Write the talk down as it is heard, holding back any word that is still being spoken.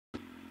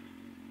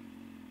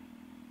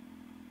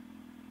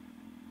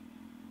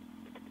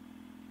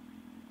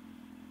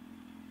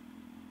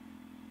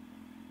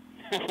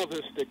All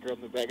the sticker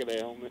on the back of the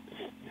helmet.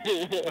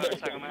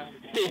 Motorcycle Mouse?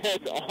 Yeah,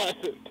 it's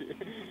awesome,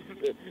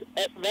 dude.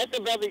 That's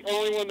about the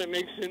only one that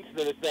makes sense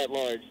that it's that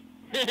large.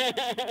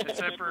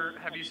 Except for,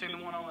 have you seen the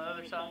one on the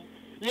other side?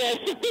 Yeah,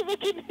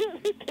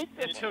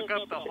 It took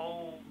up the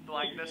whole,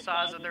 like the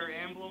size of their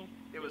emblem.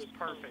 It was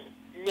perfect.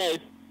 Nice.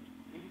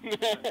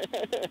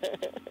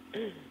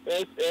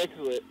 That's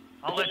excellent.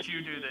 I'll let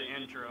you do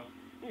the intro.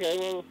 Okay,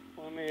 well,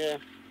 let me,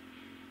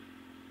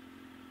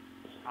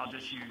 I'll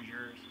just use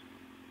yours.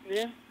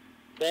 yeah,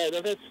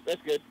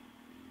 that's good.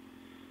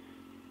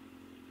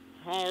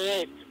 All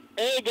right.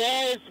 Hey,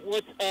 guys,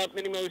 what's up?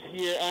 Minimo's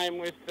here. I'm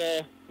with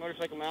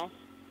Motorcycle Mouse.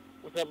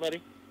 What's up,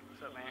 buddy?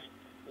 What's up, man?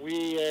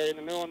 We are in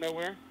the middle of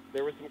nowhere.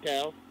 There were some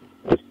cows.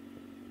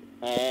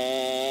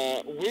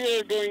 We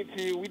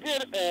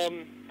did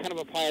kind of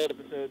a pilot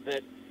episode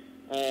that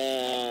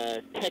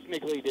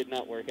technically did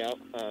not work out,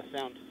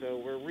 so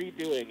we're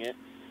redoing it.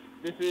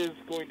 This is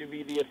going to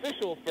be the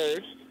official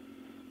first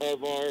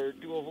of our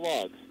dual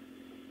vlogs.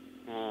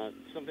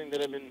 Something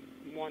that I've been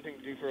wanting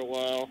to do for a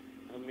while.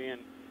 Me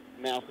and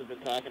Mouse have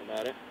been talking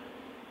about it.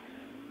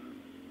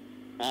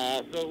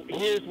 So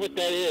here's what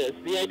that is.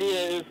 The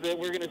idea is that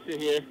we're going to sit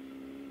here.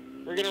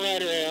 We're going to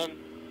ride around.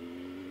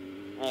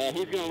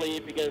 He's going to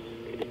leave because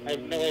I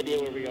have no idea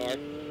where we are.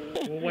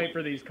 We'll wait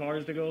for these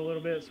cars to go a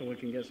little bit so we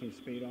can get some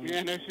speed on it.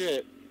 Yeah, no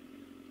shit.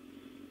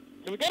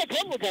 So we got a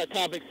couple of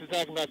topics to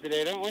talk about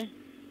today, don't we?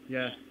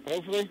 Yeah.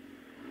 Hopefully.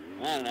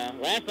 I don't know.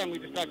 Last time we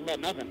just talked about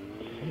nothing.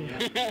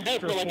 Yeah.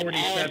 For like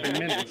 47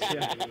 minutes,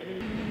 yeah.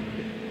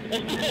 I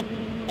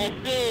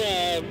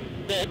still,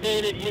 that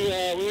day that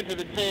we went to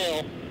the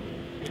trail,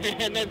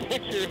 and that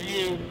picture of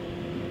you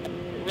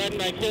riding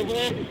my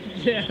Kibler.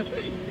 Yeah.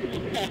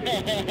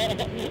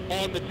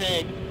 On the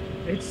tank.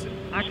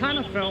 I kind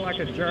of felt like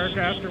a jerk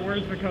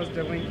afterwards because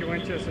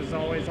delinquentious is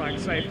always like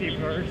safety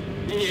first.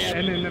 Yeah.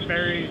 And then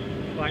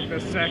the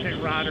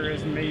second rider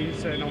is me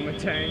sitting on the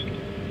tank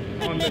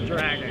on the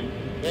Dragon.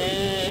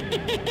 Shit,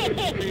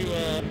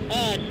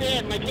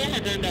 my camera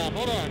turned off.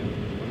 Hold on.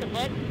 What the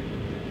fuck?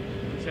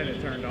 You said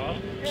it turned off?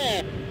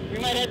 Yeah, we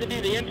might have to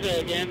do the intro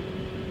again.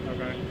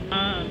 Okay.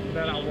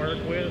 That I work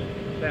with,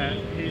 that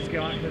he's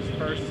got his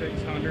first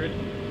 600,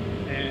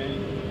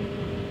 and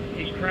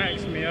he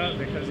cracks me up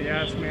because he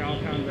asks me all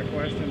kinds of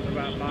questions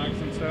about bikes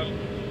and stuff.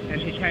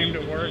 And he came to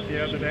work the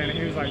other day and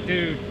he was like,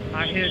 dude,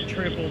 I hit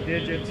triple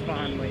digits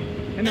finally.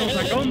 And I was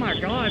like, oh my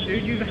God,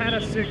 dude, you've had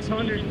a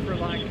 600 for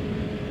like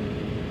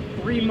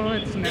 3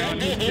 months now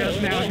and he's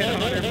just now hit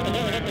 100 miles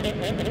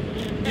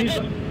an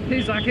hour.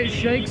 He's like, it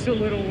shakes a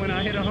little when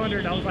I hit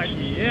 100. I was like,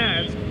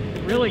 yeah, it's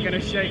really going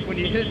to shake when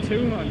you hit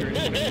 200.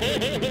 So dude,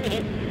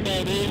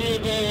 he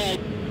was all like,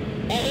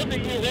 I hope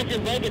that you wreck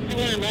your bike at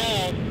 200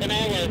 miles an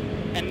hour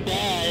and die.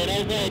 And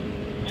I was like,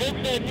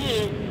 joke's on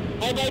you.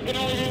 My bike can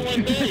only do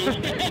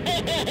 130.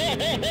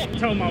 I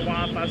told my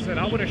wife, I said,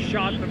 I would have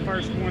shot the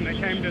first one that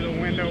came to the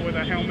window with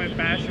a helmet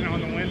bashing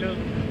on the window,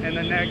 and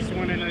the next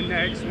one, and the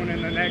next one,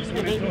 and the next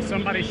one, until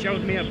somebody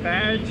showed me a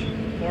badge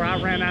or I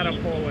ran out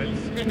of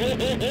bullets. And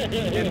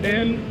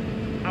then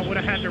I would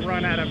have had to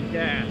run out of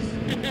gas.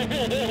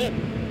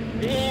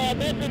 Yeah,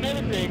 that's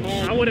another thing,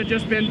 man. I would have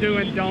just been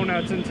doing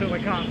donuts until the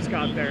cops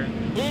got there.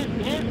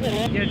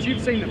 Yeah,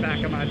 you've seen the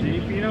back of my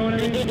Jeep, you know what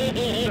I mean?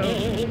 So,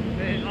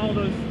 all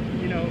those,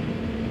 you know,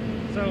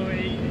 so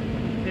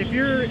if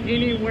you're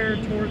anywhere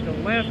toward the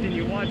left and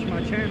you watch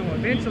my channel,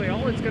 eventually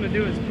all it's going to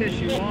do is piss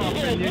you off,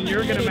 and then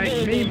you're going to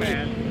make me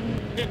mad.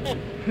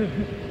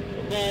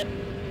 But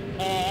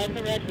I've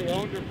never actually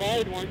owned or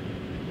fired one,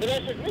 but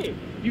that's just me.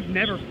 You've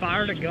never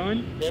fired a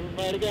gun? Never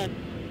fired a gun.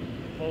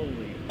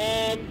 Holy.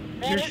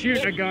 You're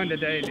shooting a gun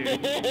today, dude.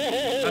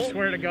 I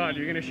swear to God,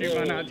 you're going to shoot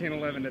my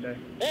 1911 today.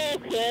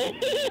 Okay.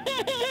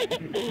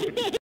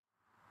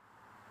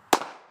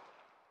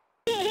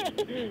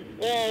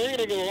 Well, we're going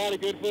to get a lot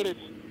of good footage.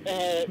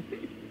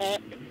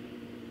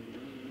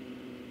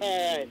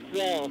 Alright,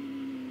 so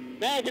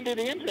now I can do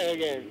the intro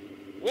again.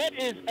 What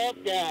is up,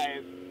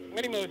 guys?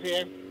 Minimo's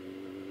here.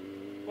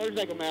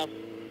 Motorcycle Mouse.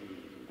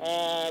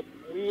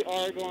 We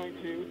are going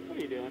to... What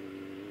are you doing?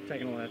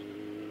 Taking a left.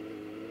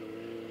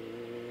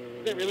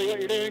 Is that really what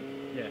you're doing?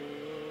 Yeah.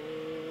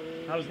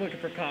 I was looking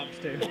for cops,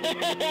 too.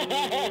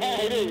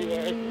 I knew you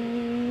were.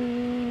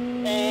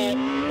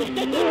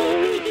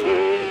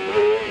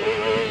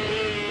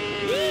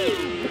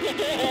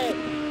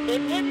 It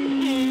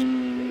wouldn't be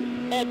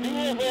a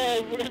dual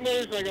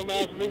Motorcycle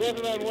Mouse if it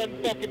wasn't on one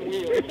fucking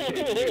wheel.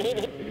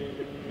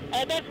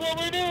 That's what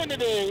we're doing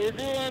today. We're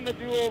doing the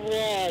dual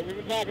vlog. We've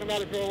been talking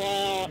about it for a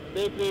while.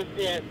 This is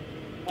it.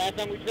 Last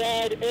time we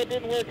tried, it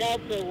didn't work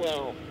out so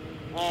well.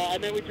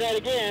 And then we tried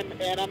again,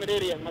 and I'm an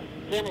idiot. My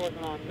camera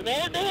wasn't on. So now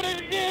we're doing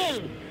it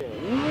again!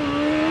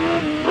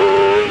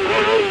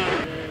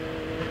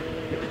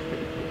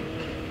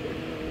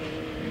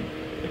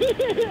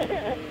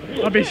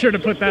 I'll be sure to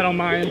put that on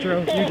my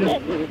intro. You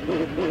just...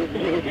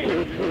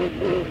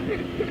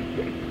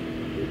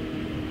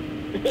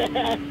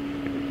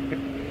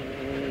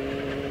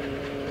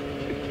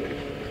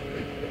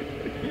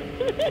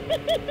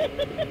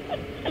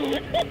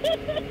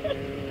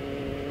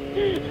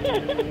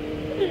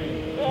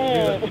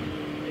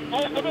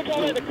 I'm gonna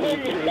call it the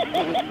Coogie.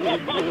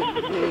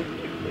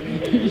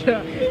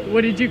 Yeah.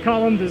 What did you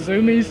call them? The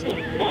Zoomies?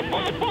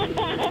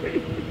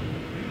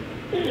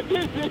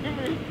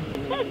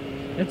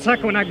 It's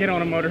like when I get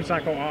on a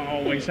motorcycle, I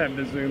always have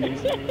the Zoomies.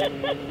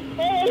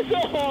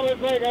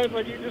 I was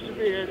like, you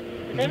disappeared.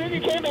 And then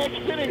you came back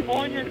sitting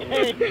on your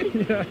tank.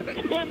 Yeah.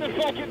 Doing the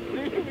fucking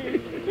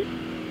Zoomies.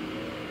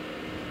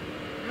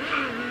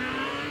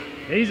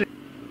 Easy.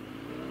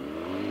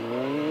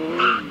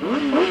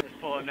 Just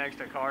pull up next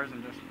to cars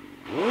and just...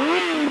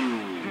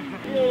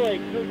 Feel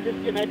like so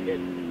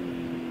disconnected.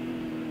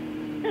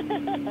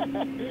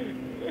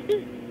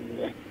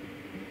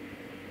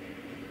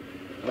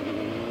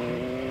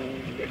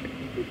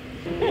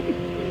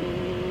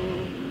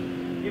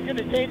 You're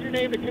gonna change your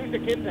name to Kusa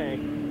Kintang.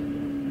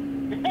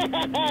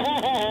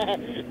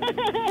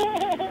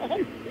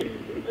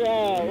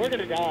 Oh, we're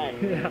gonna die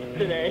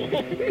today.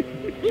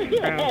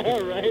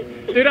 Right?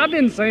 Dude, I've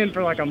been saying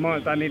for like a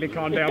month I need to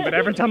calm down, but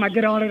every time I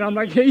get on it, I'm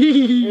like,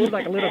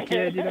 like a little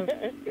kid, you know?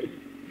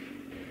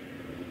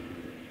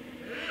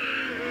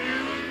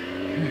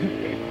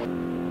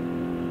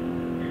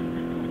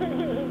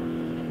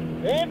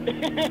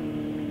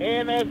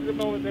 And that's the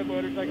moment that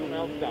motorcycle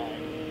melts die.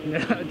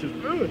 Yeah, just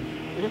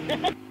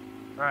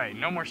Right,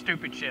 no more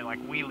stupid shit like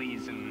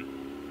wheelies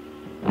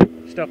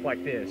and... stuff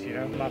like this, you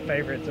know? My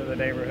favorites of the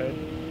neighborhood.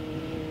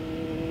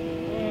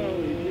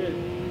 Holy shit.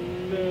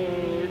 So,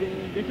 we're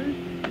getting stickers?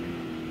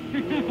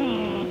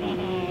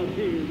 Oh,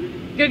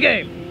 dude. Good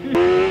game!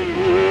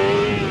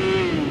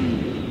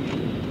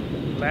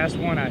 Last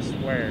one, I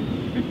swear.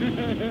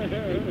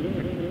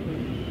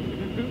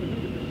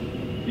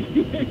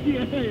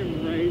 Yeah,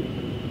 right.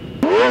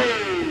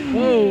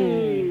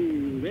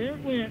 Whoa! There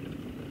it went.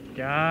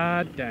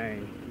 God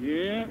dang.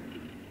 Yeah.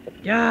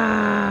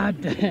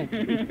 God dang.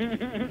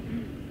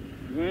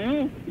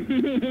 Well.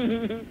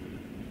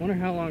 Wonder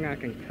how long I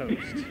can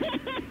coast.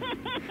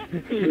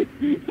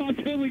 I'll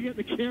totally get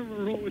the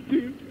camera rolling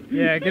too.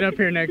 Yeah, get up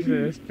here next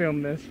to this,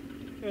 film this.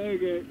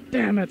 Okay.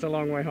 Damn, that's a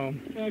long way home.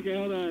 Okay,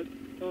 hold on.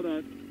 Hold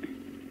on.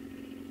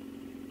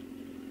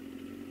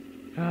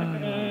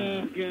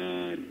 Oh,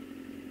 God.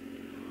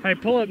 Hey,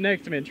 pull up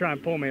next to me and try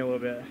and pull me a little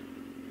bit.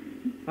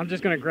 I'm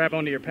just gonna grab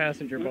onto your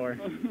passenger bar.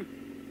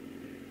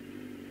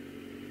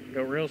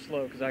 Go real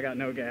slow, because I got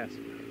no gas.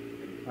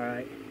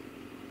 Alright.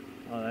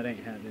 Oh, that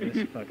ain't happening. This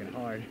is fucking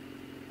hard.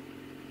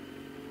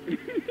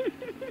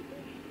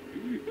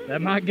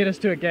 That might get us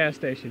to a gas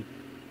station.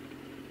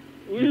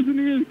 Where's the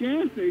nearest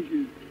gas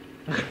station?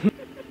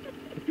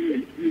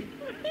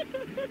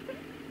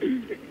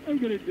 I'm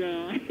gonna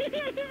die.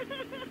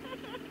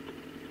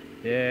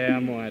 Yeah,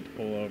 I'm gonna have to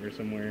pull over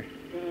somewhere.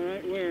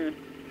 Alright, where?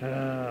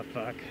 Ah,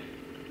 fuck.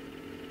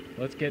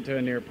 Let's get to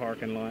a near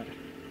parking lot.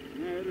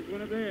 Alright, there's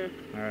one up there.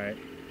 Alright.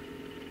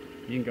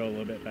 You can go a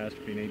little bit faster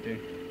if you need to.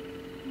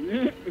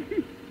 Yeah.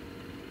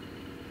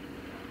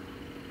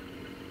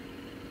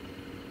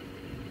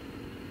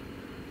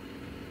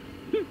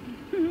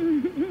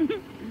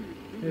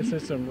 This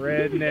is some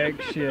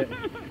redneck shit.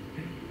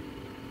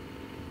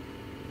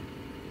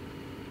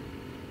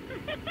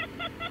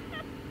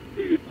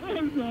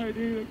 I'm sorry,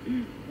 dude.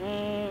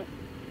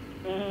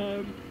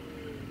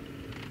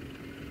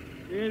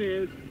 It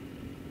is.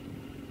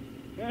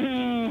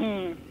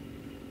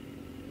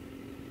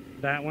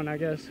 That one, I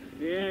guess?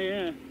 Yeah,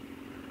 yeah.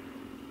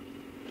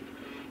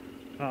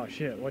 Oh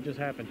shit, what just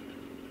happened?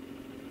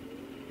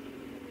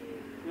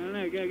 I don't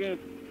know, gotta go.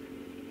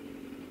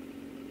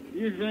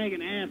 You're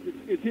dragging ass,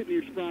 it's hitting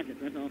your sprocket,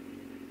 that's all.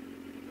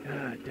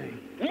 God dang.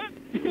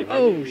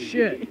 Oh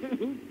shit.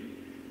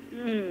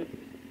 Yeah.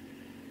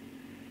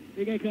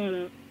 You got caught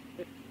up.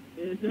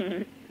 It's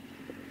alright.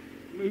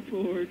 Move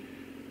forward.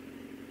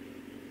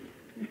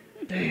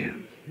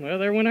 Damn. Well,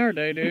 there went our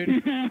day,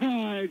 dude.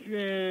 Oh,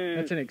 shit.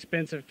 That's an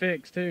expensive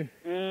fix, too.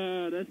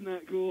 That's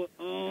not cool at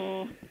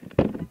all.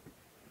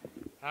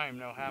 I don't even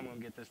know how I'm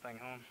gonna get this thing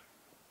home.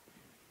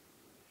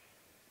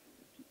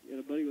 You got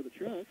a buddy with a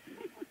truck.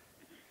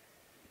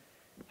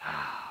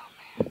 Oh,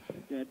 man.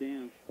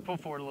 Goddamn. Pull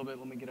forward a little bit,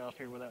 let me get off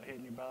here without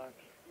hitting your back.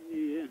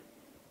 Yeah.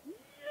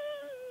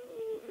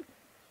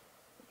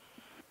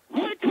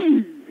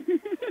 Damn.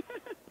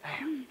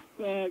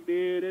 Fuck,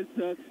 dude, it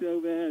sucks so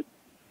bad.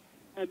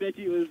 I bet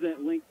you it was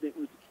that link that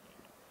was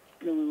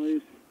coming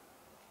loose.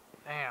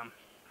 Damn.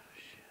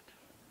 Shit.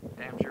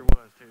 Damn sure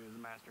was, too. It was a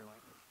master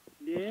link.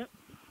 Yep.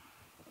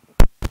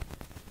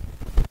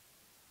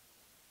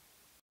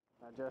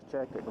 I just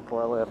checked it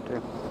before I left,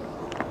 too.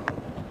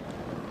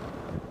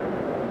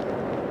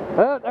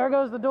 Oh, there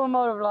goes the Dual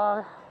Motor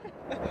Vlog.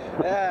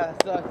 Yeah,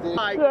 sucks, dude.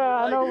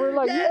 Yeah, I know, we're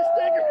like, yes,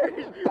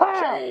 stickers!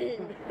 Pow!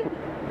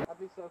 I'd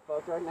be so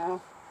fucked right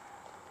now.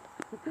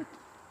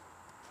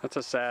 That's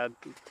a sad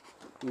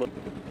look.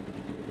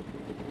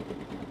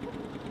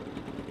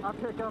 I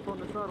pick up on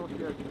the subtle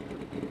shit.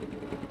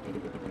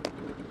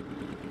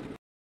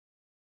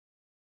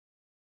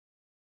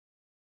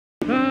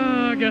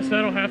 I guess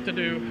that'll have to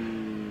do.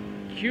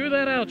 Cue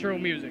that outro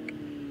music.